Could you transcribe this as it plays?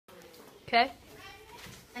Okay.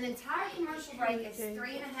 An entire commercial break is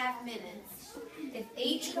 3.5 minutes. If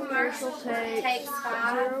each commercial takes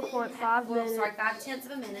 0.5 minutes. 5/10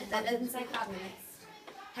 of a minute. That doesn't say 5 minutes.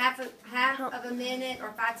 Half of a minute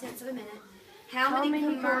or 5/10 of a minute. How many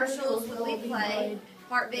commercials will we play?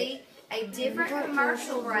 Part B. A different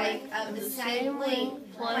commercial break of the same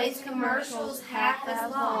length plays commercials half as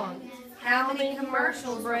long. How many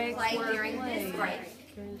commercials will play during this break?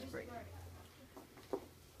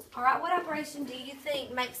 All right, what operation do you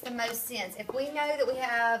think makes the most sense? If we know that we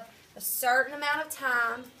have a certain amount of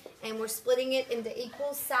time and we're splitting it into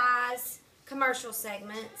equal size commercial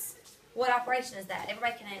segments, what operation is that?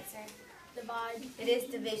 Everybody can answer. Divide. It is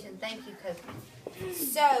division. Thank you, Cookie.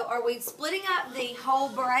 So, are we splitting up the whole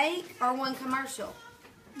break or one commercial?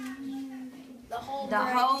 The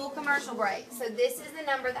whole Commercial break. So this is the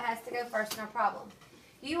number that has to go first in our problem.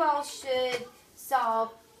 You all should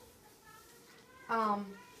solve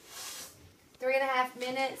 3.5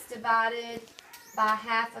 minutes divided by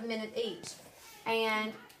half a minute each.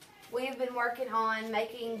 And we have been working on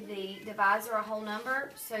making the divisor a whole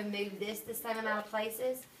number, so move this the same amount of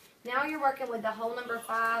places. Now you're working with the whole number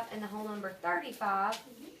 5 and the whole number 35,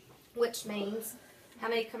 which means how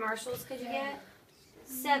many commercials could you get?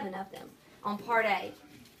 7 of them on part A.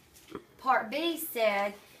 Part B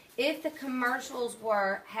said if the commercials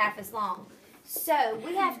were half as long. So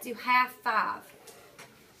we have to half 5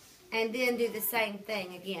 and then do the same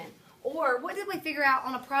thing again. Or what did we figure out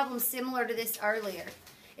on a problem similar to this earlier?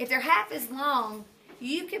 If they're half as long,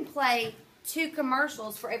 you can play 2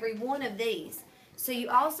 commercials for every one of these. So you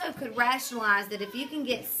also could rationalize that if you can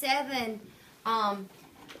get 7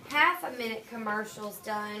 half-a-minute commercials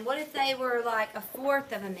done, what if they were like a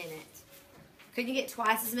fourth of a minute? Could you get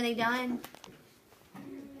twice as many done?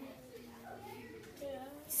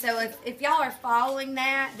 So if y'all are following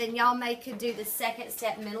that, then y'all could do the second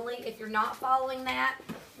step mentally. If you're not following that,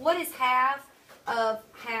 what is half of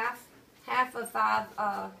 5/10?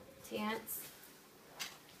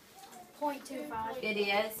 0.25. It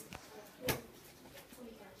is.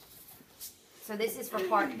 So this is for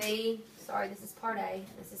part B. Sorry, this is part A.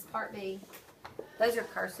 This is part B. Those are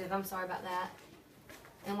cursive. I'm sorry about that.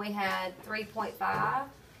 And we had 3.5.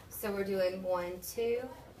 So we're doing 1, 2,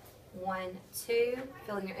 1, 2.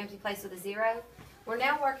 Filling your empty place with a 0. We're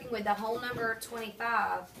now working with the whole number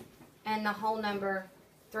 25 and the whole number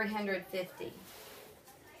 350.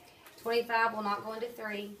 25 will not go into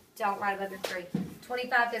 3. Don't write above your 3.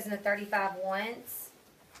 25 goes into 35 once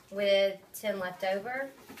with 10 left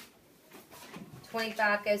over.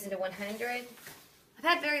 25 goes into 100. I've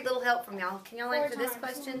had very little help from y'all. Can y'all answer this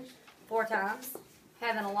question? 4 times.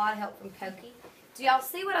 Having a lot of help from Koki. Do y'all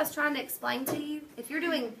see what I was trying to explain to you? If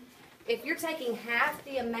you're taking half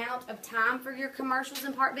the amount of time for your commercials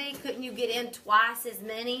in Part B, couldn't you get in twice as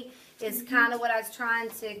many? Is kind of what I was trying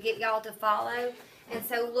to get y'all to follow. And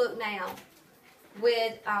so look now,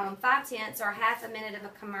 with 5/10 or half a minute of a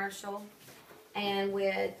commercial, and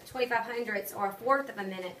with 25/100 or a fourth of a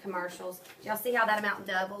minute commercials, do y'all see how that amount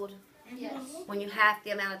doubled? Yes. When you half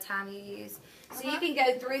the amount of time you use. So you can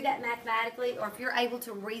go through that mathematically, or if you're able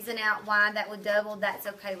to reason out why that would double, that's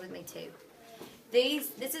okay with me too.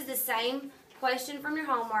 This is the same question from your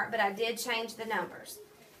homework, but I did change the numbers.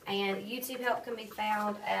 And YouTube help can be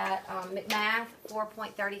found at McMath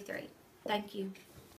 4.33. Thank you.